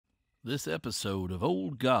This episode of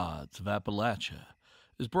Old Gods of Appalachia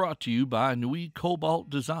is brought to you by Nui Cobalt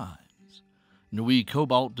Designs. Nui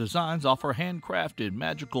Cobalt Designs offer handcrafted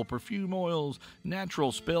magical perfume oils,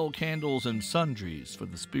 natural spell candles, and sundries for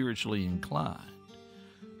the spiritually inclined.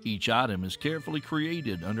 Each item is carefully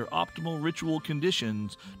created under optimal ritual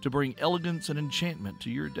conditions to bring elegance and enchantment to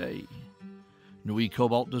your day. Nui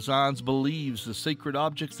Cobalt Designs believes the sacred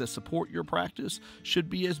objects that support your practice should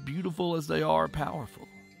be as beautiful as they are powerful.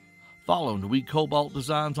 Follow Nui Cobalt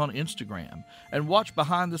Designs on Instagram and watch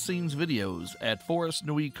behind-the-scenes videos at Forest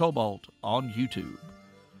Nui Cobalt on YouTube.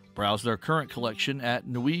 Browse their current collection at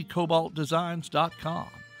nuicobaltdesigns.com.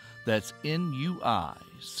 That's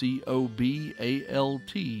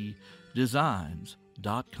NUICOBALT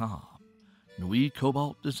designs.com. Nui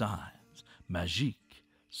Cobalt Designs. Magique,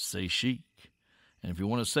 c'est chic. And if you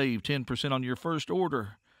want to save 10% on your first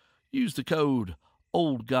order, use the code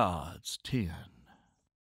OldGods10.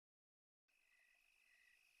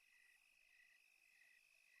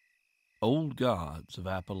 Old Gods of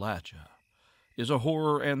Appalachia is a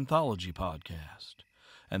horror anthology podcast,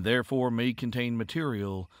 and therefore may contain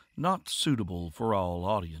material not suitable for all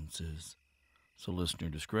audiences, so listener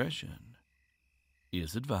discretion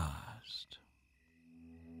is advised.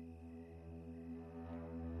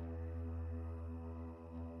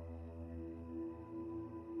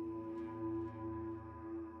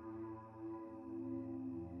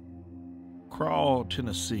 Craw,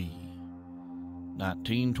 Tennessee,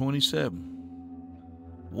 1927,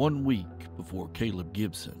 1 week before Caleb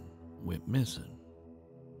Gibson went missing.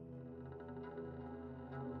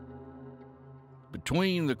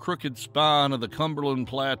 Between the crooked spine of the Cumberland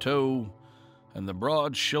Plateau and the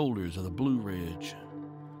broad shoulders of the Blue Ridge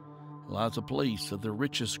lies a place of the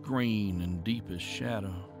richest green and deepest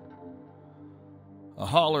shadow. A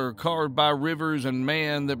holler carved by rivers and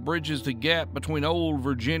man that bridges the gap between old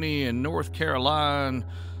Virginia and North Carolina.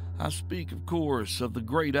 I speak, of course, of the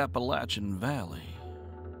great Appalachian Valley,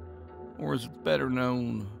 or as it's better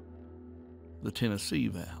known, the Tennessee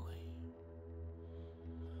Valley.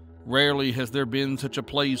 Rarely has there been such a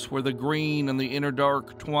place where the green and the inner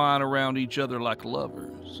dark twine around each other like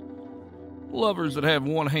lovers. Lovers that have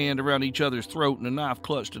one hand around each other's throat and a knife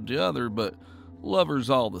clutched at the other, but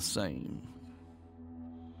lovers all the same.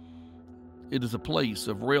 It is a place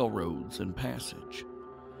of railroads and passage,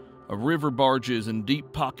 of river barges and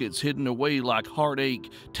deep pockets hidden away like heartache,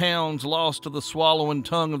 towns lost to the swallowing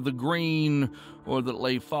tongue of the green, or that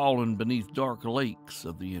lay fallen beneath dark lakes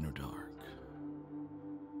of the inner dark.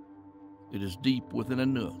 It is deep within a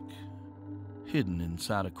nook, hidden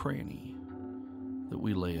inside a cranny, that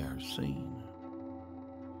we lay our scene.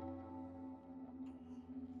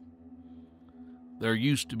 There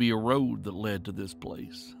used to be a road that led to this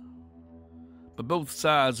place, but both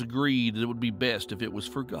sides agreed that it would be best if it was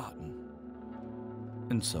forgotten.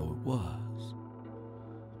 And so it was.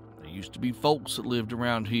 There used to be folks that lived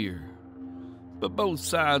around here, but both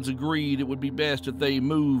sides agreed it would be best if they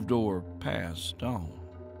moved or passed on.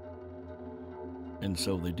 And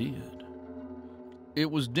so they did. It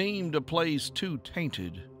was deemed a place too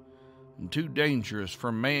tainted and too dangerous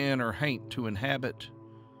for man or haint to inhabit,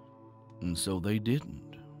 and so they didn't.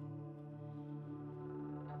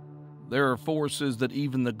 There are forces that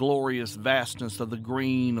even the glorious vastness of the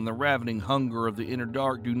green and the ravening hunger of the inner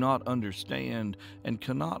dark do not understand and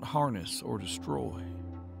cannot harness or destroy.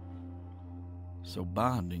 So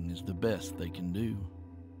binding is the best they can do.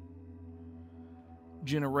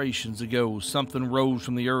 Generations ago, something rose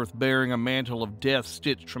from the earth bearing a mantle of death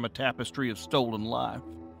stitched from a tapestry of stolen life.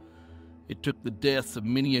 It took the deaths of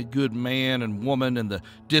many a good man and woman and the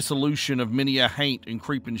dissolution of many a haint and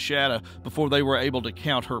creeping shadow before they were able to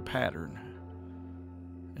count her pattern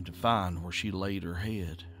and to find where she laid her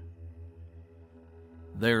head.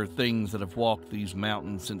 There are things that have walked these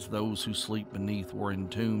mountains since those who sleep beneath were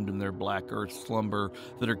entombed in their black earth slumber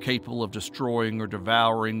that are capable of destroying or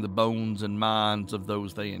devouring the bones and minds of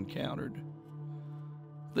those they encountered.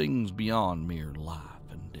 Things beyond mere life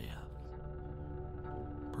and death.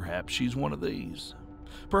 Perhaps she's one of these.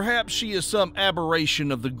 Perhaps she is some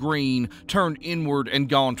aberration of the green, turned inward and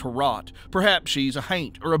gone to rot. Perhaps she's a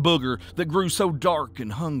haint or a booger that grew so dark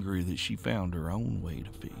and hungry that she found her own way to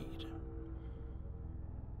feed.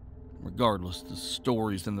 Regardless, the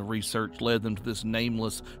stories and the research led them to this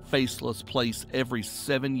nameless, faceless place every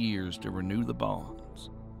 7 years to renew the bonds.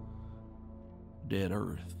 Dead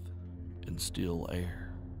earth and still air.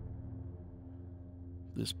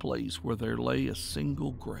 This place where there lay a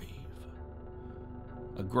single grave.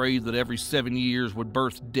 A grave that every 7 years would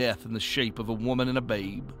birth death in the shape of a woman and a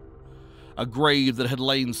babe. A grave that had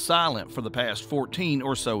lain silent for the past 14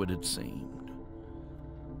 or so it had seemed.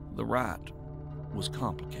 The rite was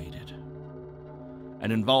complicated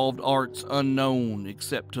and involved arts unknown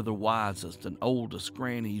except to the wisest and oldest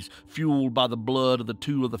grannies, fueled by the blood of the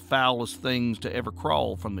two of the foulest things to ever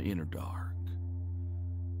crawl from the inner dark.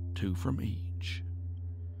 2 from each.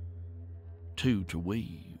 2 to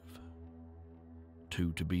weave.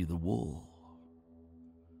 2 to be the wool.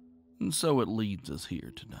 And so it leads us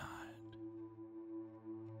here tonight.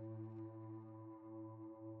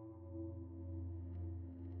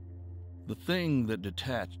 The thing that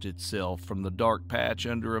detached itself from the dark patch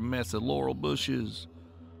under a mess of laurel bushes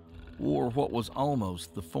wore what was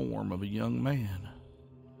almost the form of a young man.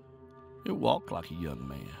 It walked like a young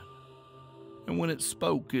man, and when it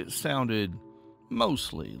spoke, it sounded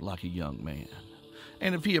mostly like a young man.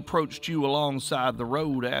 And if he approached you alongside the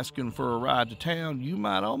road asking for a ride to town, you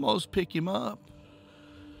might almost pick him up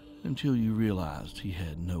until you realized he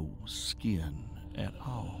had no skin at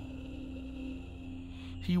all.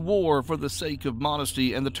 He wore, for the sake of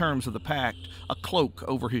modesty and the terms of the pact, a cloak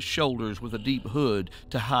over his shoulders with a deep hood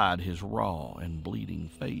to hide his raw and bleeding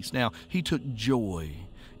face. Now, he took joy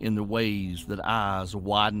in the ways that eyes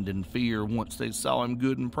widened in fear once they saw him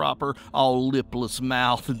good and proper, all lipless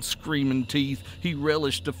mouth and screaming teeth. He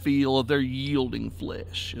relished the feel of their yielding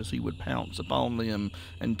flesh as he would pounce upon them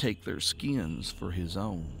and take their skins for his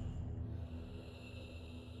own.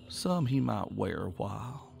 Some he might wear a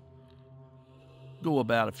while, go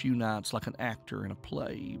about a few nights like an actor in a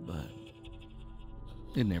play, but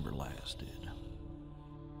it never lasted.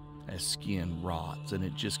 As skin rots, and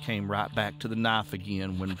it just came right back to the knife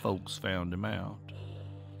again when folks found him out.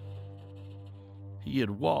 He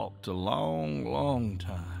had walked a long, long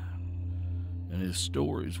time, and his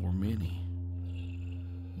stories were many.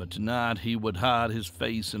 But tonight he would hide his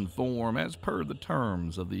face and form as per the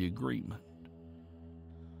terms of the agreement.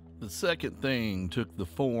 The second thing took the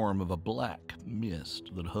form of a black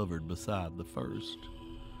mist that hovered beside the first.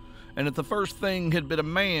 And if the first thing had been a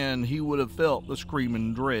man, he would have felt the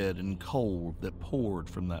screaming dread and cold that poured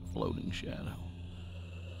from that floating shadow.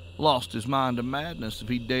 Lost his mind to madness if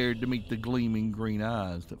he dared to meet the gleaming green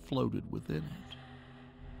eyes that floated within it.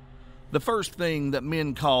 The first thing that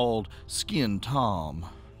men called Skin Tom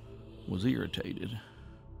was irritated.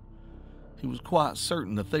 He was quite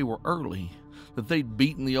certain that they were early, that they'd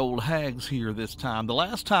beaten the old hags here this time. The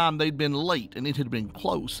last time they'd been late, and it had been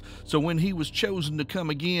close, so when he was chosen to come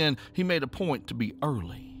again, he made a point to be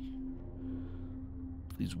early.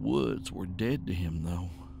 These woods were dead to him, though.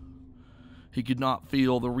 He could not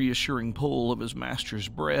feel the reassuring pull of his master's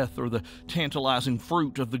breath or the tantalizing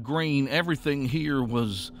fruit of the green. Everything here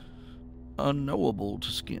was unknowable to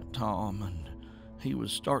Skint Tom, and he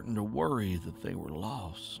was starting to worry that they were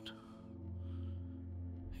lost.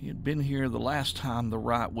 He had been here the last time the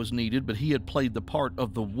rite was needed, but he had played the part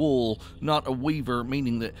of the wool, not a weaver,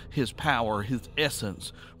 meaning that his power, his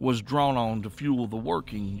essence, was drawn on to fuel the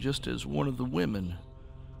working, just as one of the women,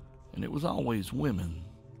 and it was always women,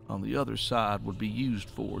 on the other side would be used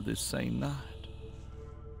for this same night.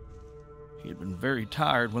 He had been very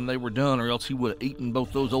tired when they were done, or else he would have eaten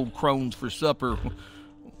both those old crones for supper.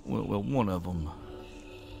 Well, one of them.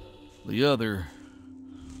 The other,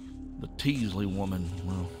 the Teasley woman,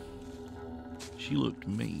 well, she looked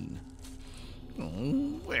mean.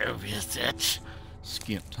 Oh, where is it?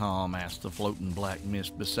 Skint Tom asked the floating black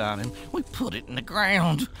mist beside him. We put it in the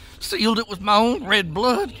ground, sealed it with my own red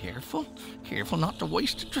blood. Careful not to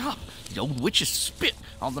waste a drop. The old witches spit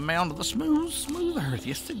on the mound of the smooth earth.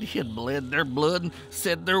 Yes, they did. Bled their blood and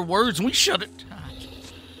said their words, and we shut it tight.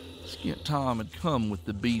 Skint Tom had come with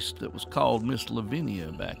the beast that was called Miss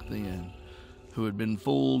Lavinia back then, who had been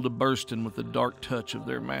full to bursting with the dark touch of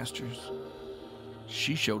their masters.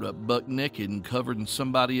 She showed up buck naked and covered in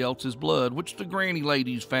somebody else's blood, which the granny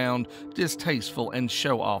ladies found distasteful and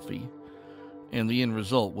show-offy. And the end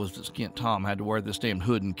result was that Skint Tom had to wear this damn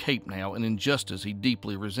hood and cape now, an injustice he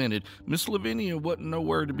deeply resented. Miss Lavinia wasn't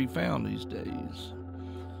nowhere to be found these days,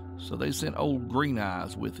 so they sent old Green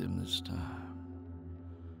Eyes with him this time.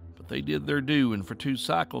 But they did their due, and for 2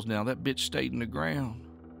 cycles now, that bitch stayed in the ground.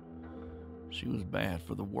 She was bad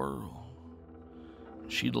for the world.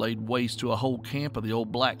 She'd laid waste to a whole camp of the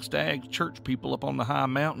old Black Stags, church people up on the high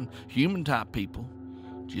mountain, human-type people,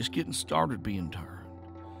 just getting started being turned.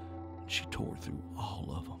 She tore through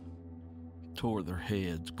all of them, tore their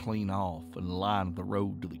heads clean off and lined the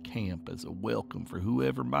road to the camp as a welcome for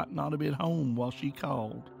whoever might not have been home while she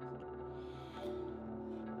called.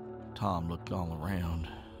 Tom looked all around.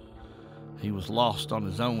 He was lost on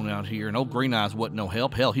his own out here, and old Green Eyes wasn't no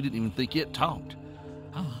help. Hell, he didn't even think it talked.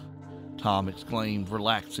 Tom exclaimed,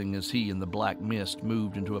 relaxing as he and the black mist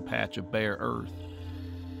moved into a patch of bare earth.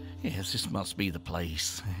 Yes, this must be the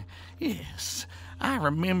place. Yes, I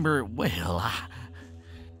remember it well.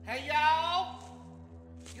 Hey, y'all!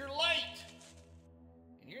 You're late!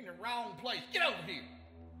 And you're in the wrong place. Get over here!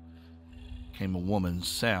 Came a woman's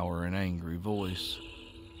sour and angry voice.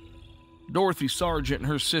 Dorothy Sargent and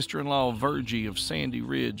her sister-in-law Virgie of Sandy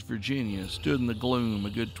Ridge, Virginia, stood in the gloom a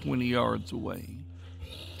good 20 yards away.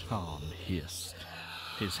 Tom hissed,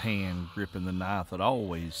 his hand gripping the knife that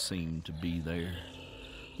always seemed to be there.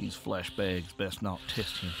 These flashbags best not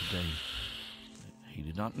test him today. He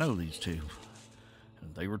did not know these two.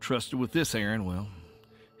 If they were trusted with this errand, well,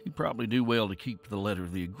 he'd probably do well to keep to the letter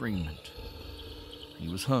of the agreement. He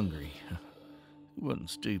was hungry. He wasn't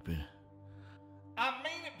stupid. I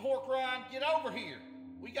mean it, pork rind. Get over here.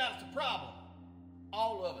 We got us a problem.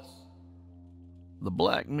 All of us. The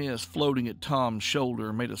black mist floating at Tom's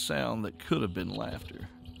shoulder made a sound that could have been laughter.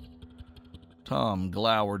 Tom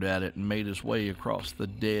glowered at it and made his way across the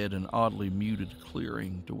dead and oddly muted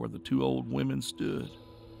clearing to where the two old women stood.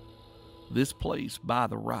 This place, by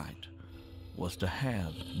the right, was to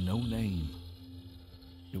have no name.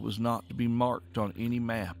 It was not to be marked on any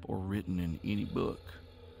map or written in any book.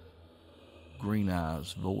 Green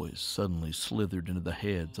Eye's voice suddenly slithered into the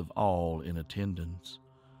heads of all in attendance.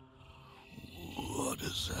 "What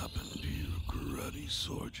has happened to you, Karate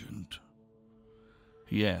Sergeant?"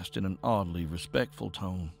 he asked in an oddly respectful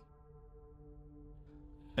tone.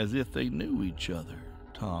 As if they knew each other,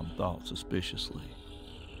 Tom thought suspiciously.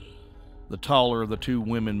 The taller of the two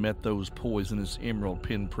women met those poisonous emerald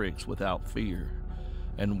pinpricks without fear,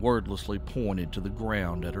 and wordlessly pointed to the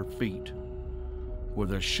ground at her feet, where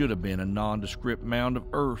there should have been a nondescript mound of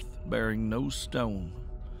earth bearing no stone,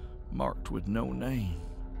 marked with no name.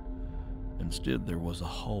 Instead, there was a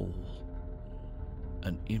hole,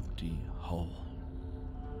 an empty hole.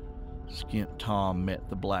 Skint Tom met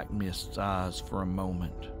the black mist's eyes for a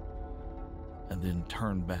moment, and then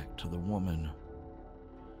turned back to the woman.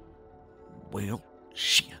 "Well,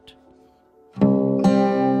 shit."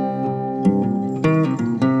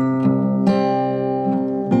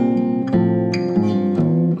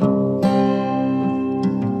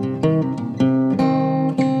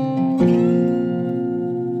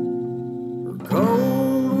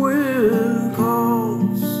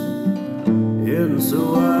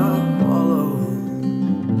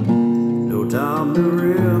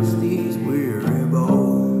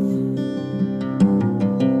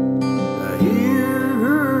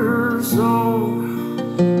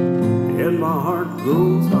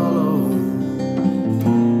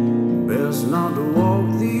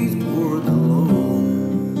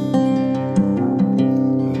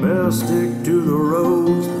 Stick to the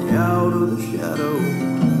road, stay out of the shadow.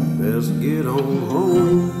 Best get on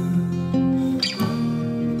home.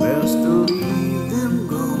 Best to leave them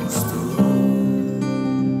ghosts alone.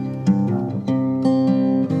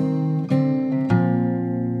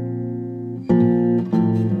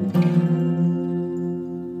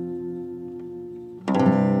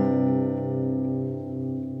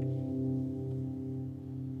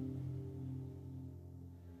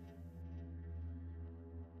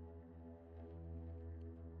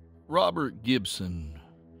 Robert Gibson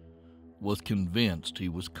was convinced he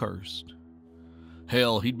was cursed.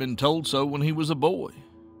 Hell, he'd been told so when he was a boy.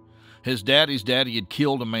 His daddy's daddy had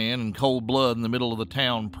killed a man in cold blood in the middle of the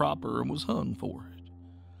town proper and was hung for it.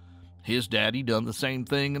 His daddy done the same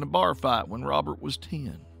thing in a bar fight when Robert was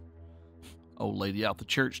 10. Old lady out the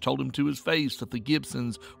church told him to his face that the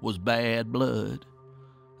Gibsons was bad blood.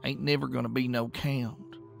 Ain't never gonna be no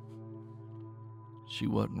count. She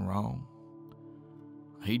wasn't wrong.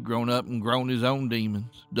 He'd grown up and grown his own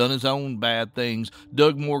demons, done his own bad things,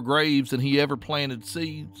 dug more graves than he ever planted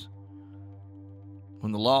seeds.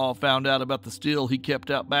 When the law found out about the still he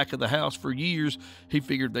kept out back of the house for years, he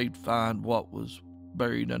figured they'd find what was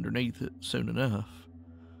buried underneath it soon enough.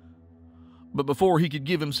 But before he could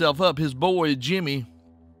give himself up, his boy, Jimmy,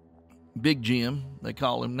 Big Jim, they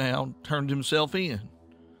call him now, turned himself in,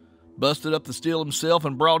 busted up the still himself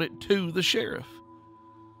and brought it to the sheriff.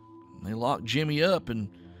 They locked Jimmy up, and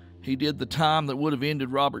he did the time that would have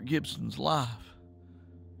ended Robert Gibson's life,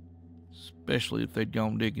 especially if they'd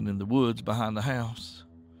gone digging in the woods behind the house.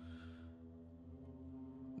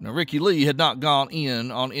 Now, Ricky Lee had not gone in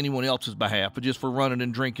on anyone else's behalf, but just for running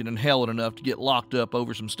and drinking and helling enough to get locked up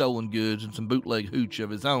over some stolen goods and some bootleg hooch of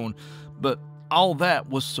his own. But all that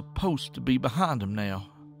was supposed to be behind him now.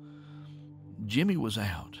 Jimmy was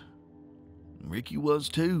out. Ricky was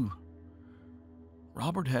too.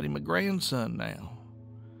 Robert had him a grandson now,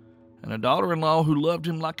 and a daughter-in-law who loved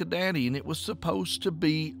him like a daddy, and it was supposed to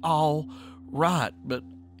be all right, but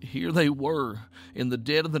Here they were, in the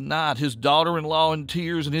dead of the night, his daughter-in-law in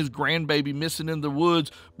tears and his grandbaby missing in the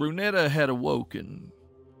woods. Brunetta had awoken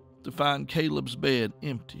to find Caleb's bed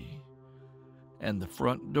empty and the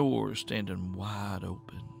front door standing wide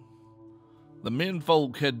open. The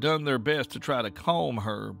menfolk had done their best to try to calm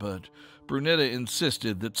her, but Brunetta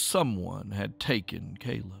insisted that someone had taken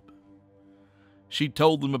Caleb. She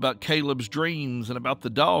told them about Caleb's dreams and about the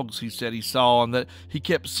dogs he said he saw, and that he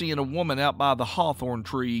kept seeing a woman out by the hawthorn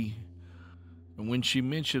tree. And when she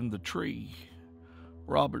mentioned the tree,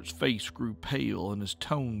 Robert's face grew pale and his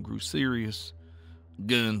tone grew serious.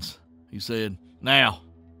 "Guns," he said. "Now."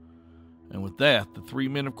 And with that, the 3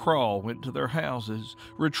 men of Crawl went to their houses,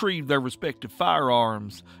 retrieved their respective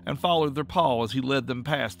firearms, and followed their pa as he led them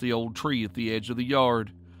past the old tree at the edge of the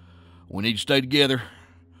yard. "We need to stay together.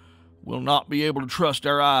 We'll not be able to trust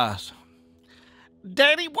our eyes."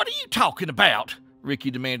 "Daddy, what are you talking about?" Ricky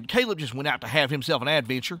demanded. "Caleb just went out to have himself an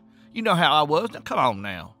adventure. You know how I was. Now, come on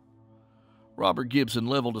now." Robert Gibson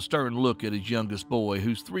leveled a stern look at his youngest boy,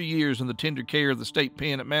 whose 3 years in the tender care of the state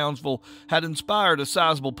pen at Moundsville had inspired a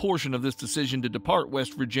sizable portion of this decision to depart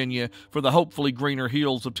West Virginia for the hopefully greener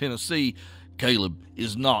hills of Tennessee. "Caleb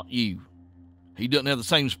is not you. He doesn't have the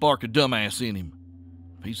same spark of dumbass in him.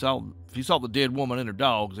 If he saw the dead woman and her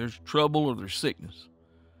dogs, there's trouble or there's sickness.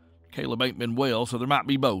 Caleb ain't been well, so there might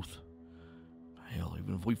be both. Hell,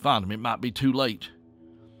 even if we find him, it might be too late."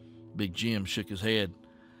 Big Jim shook his head.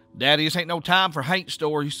 "Daddy, this ain't no time for hate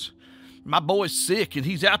stories. My boy's sick, and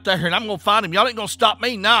he's out there, and I'm going to find him. Y'all ain't going to stop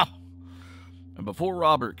me now." And before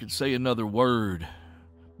Robert could say another word,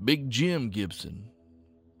 Big Jim Gibson,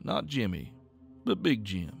 not Jimmy, but Big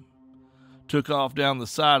Jim, took off down the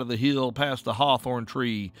side of the hill past the hawthorn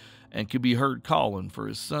tree and could be heard calling for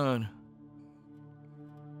his son.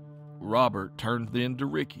 Robert turned then to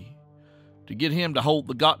Ricky to get him to hold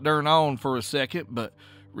the goddamn on for a second, but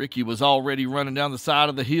Ricky was already running down the side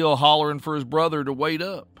of the hill hollering for his brother to wait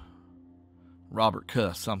up. Robert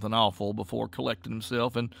cussed something awful before collecting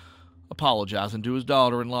himself and apologizing to his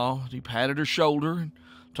daughter-in-law. He patted her shoulder and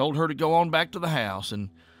told her to go on back to the house, and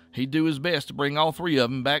he'd do his best to bring all 3 of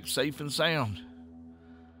them back safe and sound.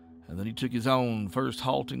 And then he took his own first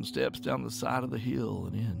halting steps down the side of the hill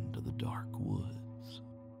and into the dark woods.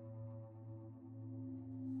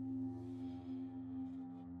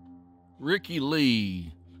 Ricky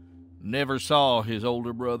Lee never saw his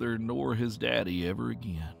older brother nor his daddy ever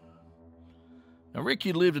again. Now,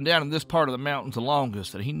 Ricky lived down in this part of the mountains the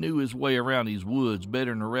longest, and he knew his way around these woods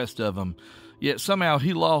better than the rest of them. Yet somehow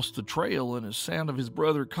he lost the trail and the sound of his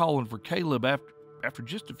brother calling for Caleb after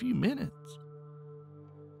just a few minutes.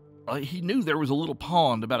 He knew there was a little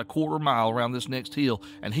pond about a quarter mile around this next hill,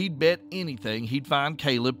 and he'd bet anything he'd find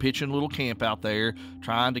Caleb pitching a little camp out there,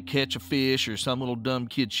 trying to catch a fish or some little dumb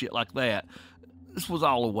kid shit like that. This was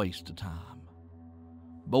all a waste of time.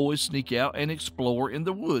 Boys sneak out and explore in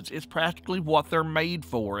the woods. It's practically what they're made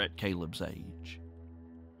for at Caleb's age.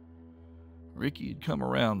 Ricky had come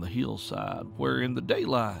around the hillside where in the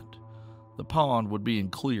daylight the pond would be in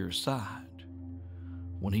clear sight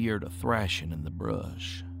when he heard a thrashing in the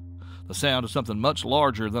brush, the sound of something much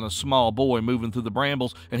larger than a small boy moving through the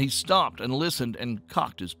brambles, and he stopped and listened and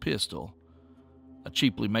cocked his pistol, a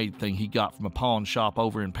cheaply made thing he got from a pawn shop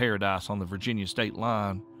over in Paradise on the Virginia state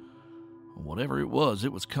line. Whatever it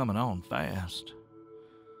was coming on fast.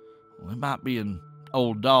 Well, it might be an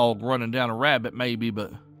old dog running down a rabbit maybe,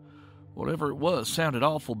 but whatever it was sounded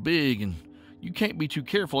awful big, and you can't be too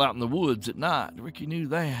careful out in the woods at night. Ricky knew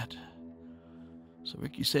that. So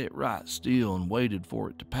Ricky sat right still and waited for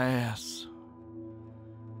it to pass.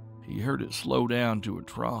 He heard it slow down to a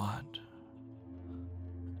trot,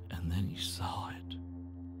 and then he saw it.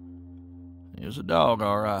 It was a dog,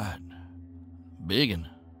 all right. Biggin'.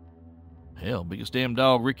 Hell, biggest damn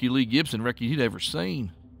dog Ricky Lee Gibson reckoned he'd ever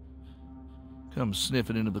seen. Come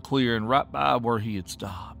sniffing into the clearing right by where he had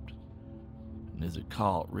stopped. And as it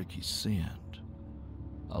caught Ricky's scent,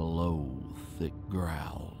 a low, thick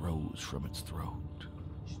growl rose from its throat.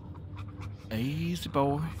 "Easy,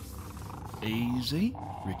 boy. Easy,"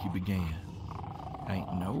 Ricky began.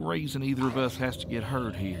 "Ain't no reason either of us has to get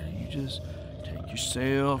hurt here. You just take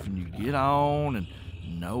yourself and you get on, and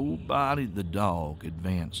nobody..." The dog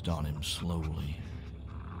advanced on him slowly,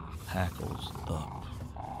 hackles up,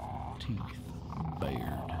 teeth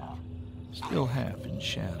bared, still half in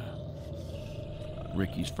shadow.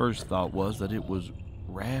 Ricky's first thought was that it was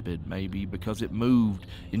rabid, maybe, because it moved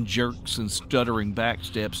in jerks and stuttering back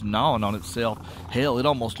steps, gnawing on itself. Hell, it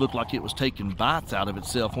almost looked like it was taking bites out of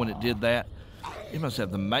itself when it did that. It must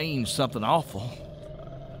have the mange something awful.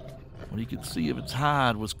 What he could see of its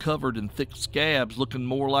hide was covered in thick scabs, looking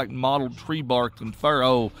more like mottled tree bark than fur.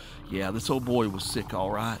 Oh, yeah, this old boy was sick,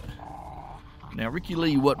 all right. Now, Ricky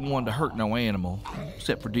Lee wasn't one to hurt no animal,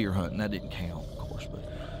 except for deer hunting. That didn't count, of course,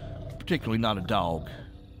 but particularly not a dog.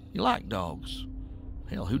 He liked dogs.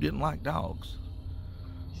 Hell, who didn't like dogs?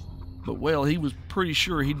 But, well, he was pretty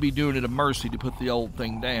sure he'd be doing it a mercy to put the old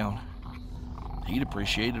thing down. He'd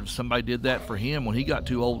appreciate it if somebody did that for him when he got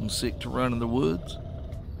too old and sick to run in the woods.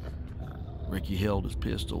 Ricky held his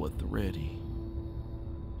pistol at the ready,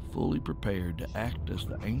 fully prepared to act as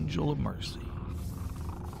the angel of mercy.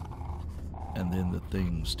 And then the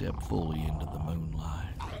thing stepped fully into the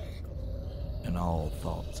moonlight, and all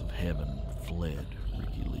thoughts of heaven fled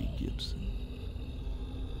Ricky Lee Gibson.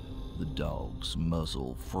 The dog's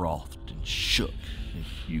muzzle frothed and shook,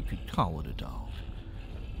 if you could call it a dog.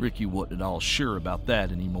 Ricky wasn't at all sure about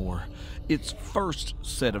that anymore. Its first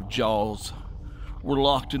set of jaws were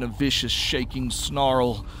locked in a vicious, shaking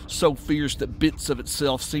snarl, so fierce that bits of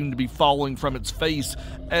itself seemed to be falling from its face,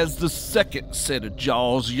 as the second set of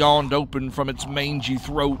jaws yawned open from its mangy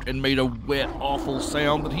throat and made a wet, awful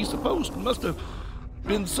sound that he supposed must have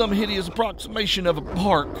been some hideous approximation of a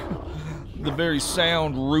bark. The very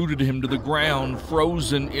sound rooted him to the ground,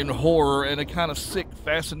 frozen in horror and a kind of sick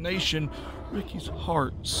fascination. Ricky's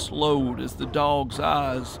heart slowed as the dog's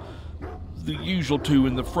eyes, the usual two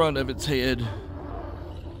in the front of its head,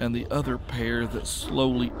 and the other pair that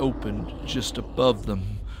slowly opened just above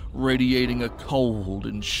them, radiating a cold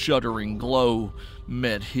and shuddering glow,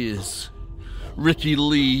 met his. Ricky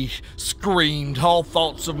Lee screamed, all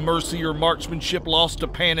thoughts of mercy or marksmanship lost to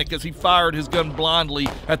panic as he fired his gun blindly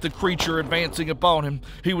at the creature advancing upon him.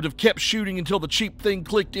 He would have kept shooting until the cheap thing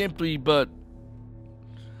clicked empty, but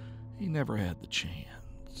he never had the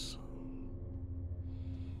chance.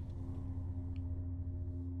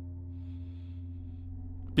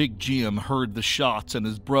 Big Jim heard the shots and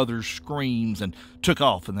his brother's screams and took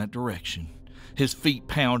off in that direction, his feet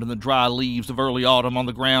pounding the dry leaves of early autumn on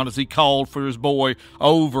the ground as he called for his boy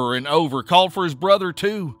over and over, called for his brother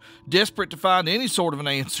too, desperate to find any sort of an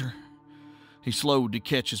answer. He slowed to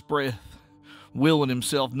catch his breath, willing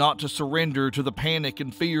himself not to surrender to the panic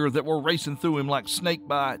and fear that were racing through him like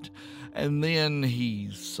snakebite, and then he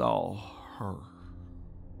saw her,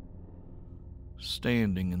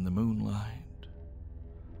 standing in the moonlight.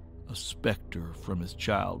 A specter from his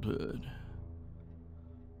childhood.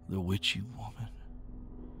 The witchy woman.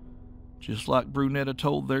 Just like Brunetta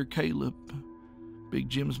told their Caleb, Big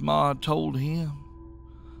Jim's ma told him.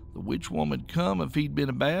 The witch woman'd come if he'd been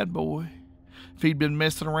a bad boy. If he'd been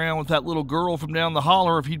messing around with that little girl from down the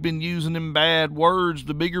holler, if he'd been using them bad words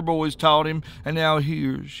the bigger boys taught him, and now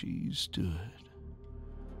here she stood.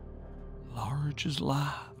 Large as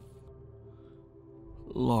life.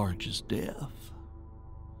 Large as death.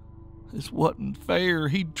 This wasn't fair.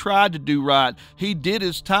 He'd tried to do right. He did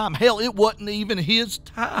his time. Hell, it wasn't even his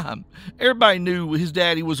time. Everybody knew his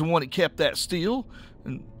daddy was the one that kept that still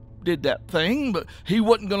and did that thing, but he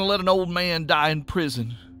wasn't going to let an old man die in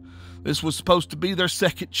prison. This was supposed to be their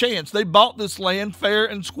second chance. They bought this land fair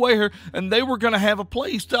and square, and they were going to have a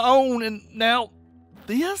place to own, and now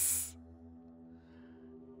this?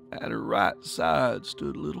 At her right side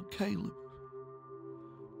stood little Caleb.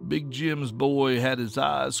 Big Jim's boy had his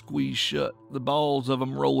eyes squeezed shut, the balls of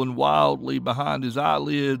them rolling wildly behind his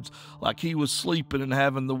eyelids like he was sleeping and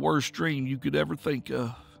having the worst dream you could ever think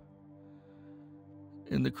of.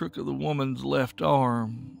 In the crook of the woman's left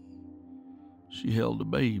arm, she held a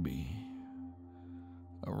baby,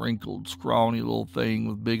 a wrinkled, scrawny little thing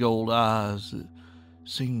with big old eyes that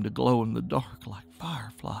seemed to glow in the dark like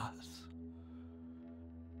fireflies.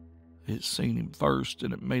 It seen him first,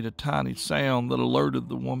 and it made a tiny sound that alerted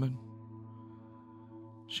the woman.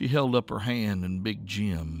 She held up her hand, and Big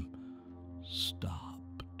Jim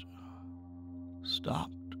stopped.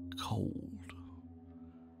 Stopped cold.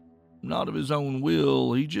 Not of his own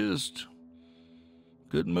will, he just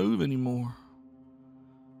couldn't move anymore.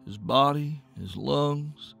 His body, his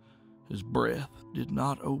lungs, his breath did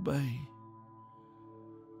not obey.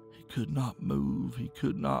 He could not move, he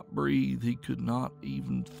could not breathe, he could not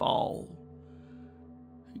even fall.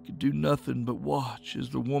 He could do nothing but watch as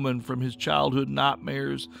the woman from his childhood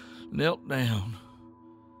nightmares knelt down,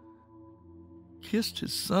 kissed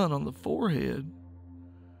his son on the forehead,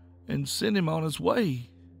 and sent him on his way.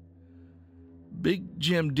 Big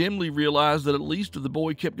Jim dimly realized that at least if the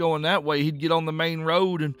boy kept going that way, he'd get on the main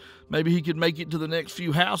road and maybe he could make it to the next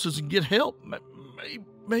few houses and get help.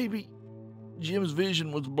 Maybe. Jim's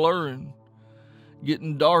vision was blurring,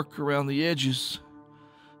 getting dark around the edges.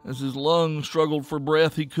 As his lungs struggled for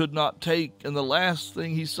breath he could not take, and the last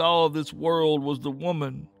thing he saw of this world was the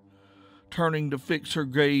woman turning to fix her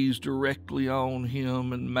gaze directly on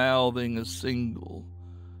him and mouthing a single,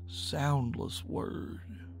 soundless word.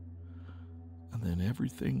 And then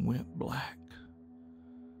everything went black,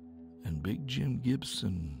 and Big Jim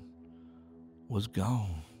Gibson was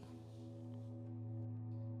gone.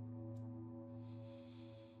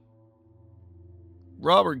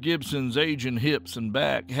 Robert Gibson's aging hips and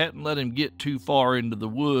back hadn't let him get too far into the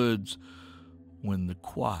woods when the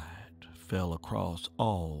quiet fell across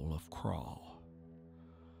all of Craw.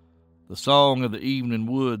 The song of the evening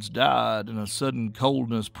woods died, and a sudden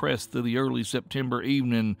coldness pressed through the early September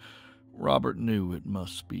evening. Robert knew it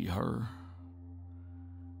must be her.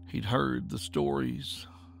 He'd heard the stories.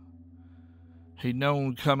 He'd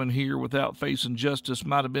known coming here without facing justice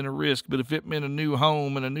might have been a risk, but if it meant a new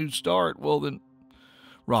home and a new start, well then,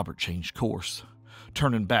 Robert changed course,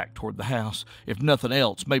 turning back toward the house. If nothing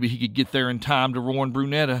else, maybe he could get there in time to warn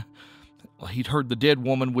Brunetta. He'd heard the dead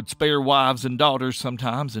woman would spare wives and daughters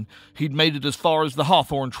sometimes, and he'd made it as far as the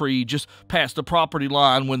hawthorn tree, just past the property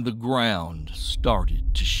line, when the ground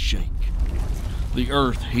started to shake. The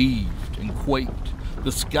earth heaved and quaked.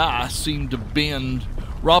 The sky seemed to bend.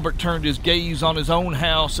 Robert turned his gaze on his own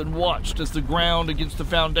house and watched as the ground against the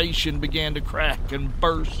foundation began to crack and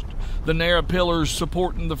burst. The narrow pillars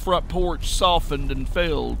supporting the front porch softened and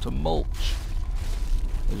fell to mulch,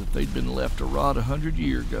 as if they'd been left to rot 100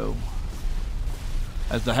 years ago.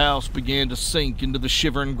 As the house began to sink into the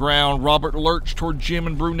shivering ground, Robert lurched toward Jim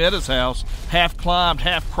and Brunetta's house, half climbed,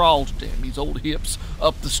 half crawled, damn his old hips,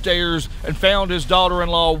 up the stairs, and found his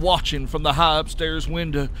daughter-in-law watching from the high upstairs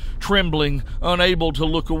window, trembling, unable to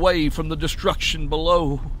look away from the destruction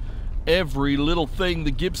below. Every little thing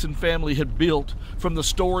the Gibson family had built, from the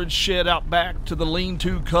storage shed out back to the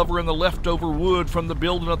lean-to covering the leftover wood from the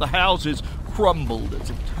building of the houses, crumbled as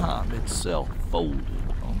if time itself folded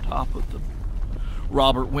on top of them.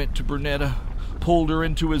 Robert went to Brunetta, pulled her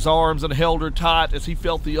into his arms, and held her tight as he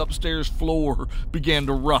felt the upstairs floor begin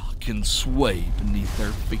to rock and sway beneath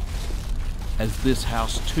their feet, as this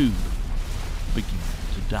house, too, began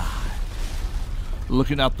to die.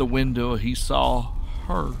 Looking out the window, he saw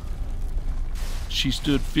her. She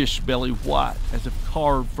stood fish-belly white, as if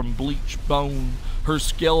carved from bleached bone, her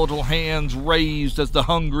skeletal hands raised as the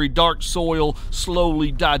hungry, dark soil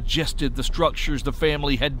slowly digested the structures the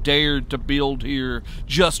family had dared to build here,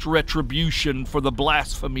 just retribution for the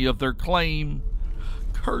blasphemy of their claim.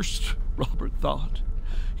 Cursed, Robert thought.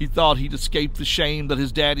 He thought he'd escaped the shame that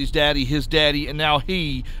his daddy's daddy, his daddy, and now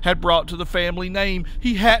he had brought to the family name.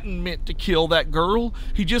 He hadn't meant to kill that girl.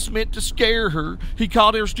 He just meant to scare her. He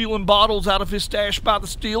caught her stealing bottles out of his stash by the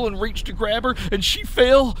steel and reached to grab her, and she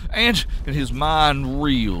fell, and his mind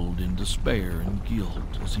reeled in despair and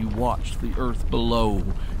guilt as he watched the earth below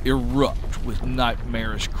erupt with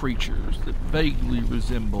nightmarish creatures that vaguely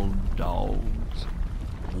resembled dogs,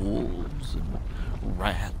 wolves, and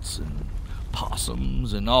rats, and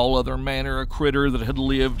possums, and all other manner of critter that had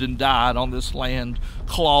lived and died on this land,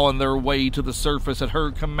 clawing their way to the surface at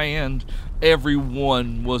her command. Every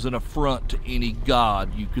one was an affront to any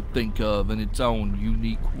god you could think of in its own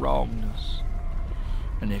unique wrongness.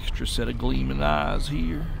 An extra set of gleaming eyes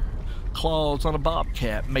here, claws on a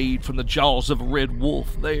bobcat made from the jaws of a red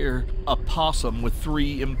wolf there, a possum with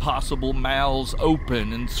 3 impossible mouths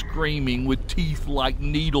open and screaming with teeth like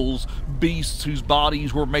needles, beasts whose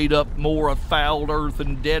bodies were made up more of fouled earth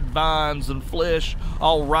and dead vines than flesh,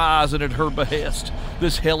 all rising at her behest.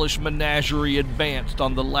 This hellish menagerie advanced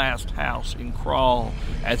on the last house in Craw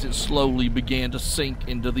as it slowly began to sink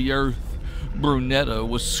into the earth. Brunetta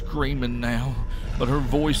was screaming now, but her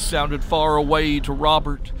voice sounded far away to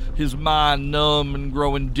Robert, his mind numb and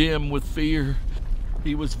growing dim with fear.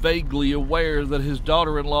 He was vaguely aware that his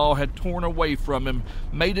daughter-in-law had torn away from him,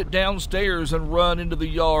 made it downstairs, and run into the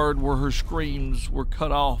yard where her screams were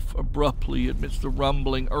cut off abruptly amidst the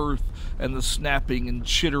rumbling earth and the snapping and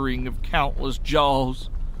chittering of countless jaws.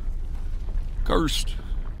 Cursed,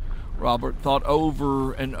 Robert thought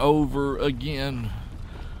over and over again,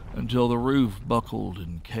 until the roof buckled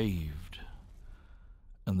and caved,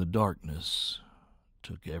 and the darkness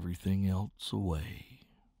took everything else away.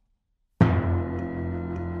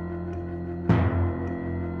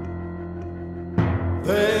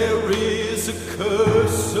 There is a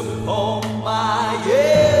curse upon my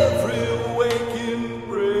every waking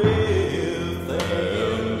breath,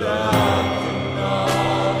 and I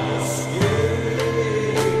cannot escape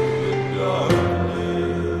the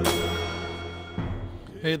darkness.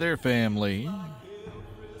 Hey there, family.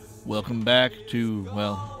 Welcome back to,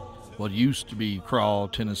 what used to be Craw,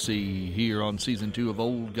 Tennessee, here on Season 2 of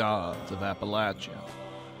Old Gods of Appalachia.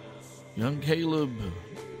 Young Caleb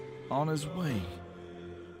on his way.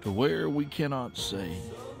 to where we cannot say.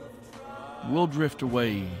 We'll drift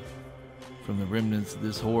away from the remnants of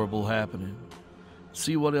this horrible happening.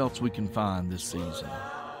 See what else we can find this season.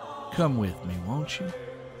 Come with me, won't you?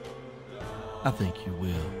 I think you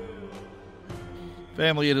will.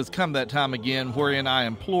 Family, it has come that time again wherein I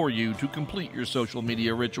implore you to complete your social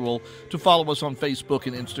media ritual, to follow us on Facebook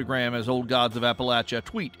and Instagram as Old Gods of Appalachia,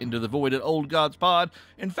 tweet into the void at Old Gods Pod.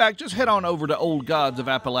 In fact, just head on over to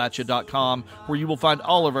oldgodsofappalachia.com where you will find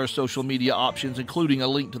all of our social media options, including a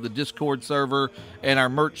link to the Discord server and our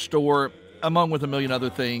merch store, among with a million other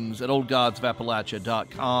things at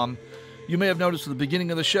oldgodsofappalachia.com. You may have noticed at the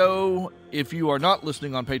beginning of the show, if you are not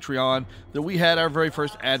listening on Patreon, that we had our very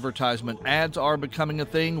first advertisement. Ads are becoming a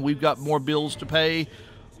thing. We've got more bills to pay.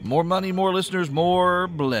 More money, more listeners, more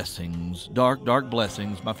blessings. Dark, dark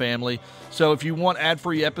blessings, my family. So if you want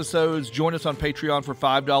ad-free episodes, join us on Patreon for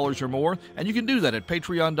 $5 or more. And you can do that at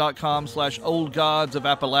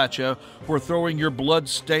patreon.com/oldgodsofappalachia. Where throwing your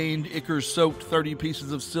blood-stained, ichor-soaked 30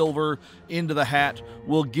 pieces of silver into the hat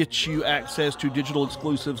will get you access to digital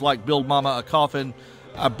exclusives like Build Mama a Coffin,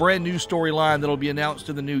 a brand new storyline that'll be announced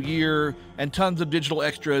in the new year, and tons of digital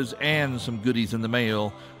extras and some goodies in the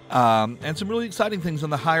mail. And some really exciting things on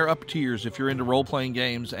the higher up tiers if you're into role-playing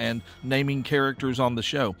games and naming characters on the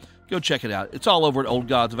show. Go check it out. It's all over at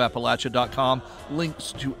oldgodsofappalachia.com.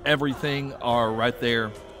 Links to everything are right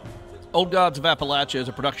there. Old Gods of Appalachia is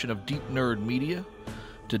a production of Deep Nerd Media.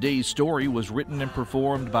 Today's story was written and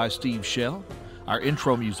performed by Steve Shell. Our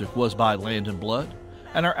intro music was by Land and Blood.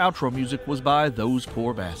 And our outro music was by Those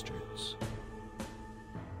Poor Bastards.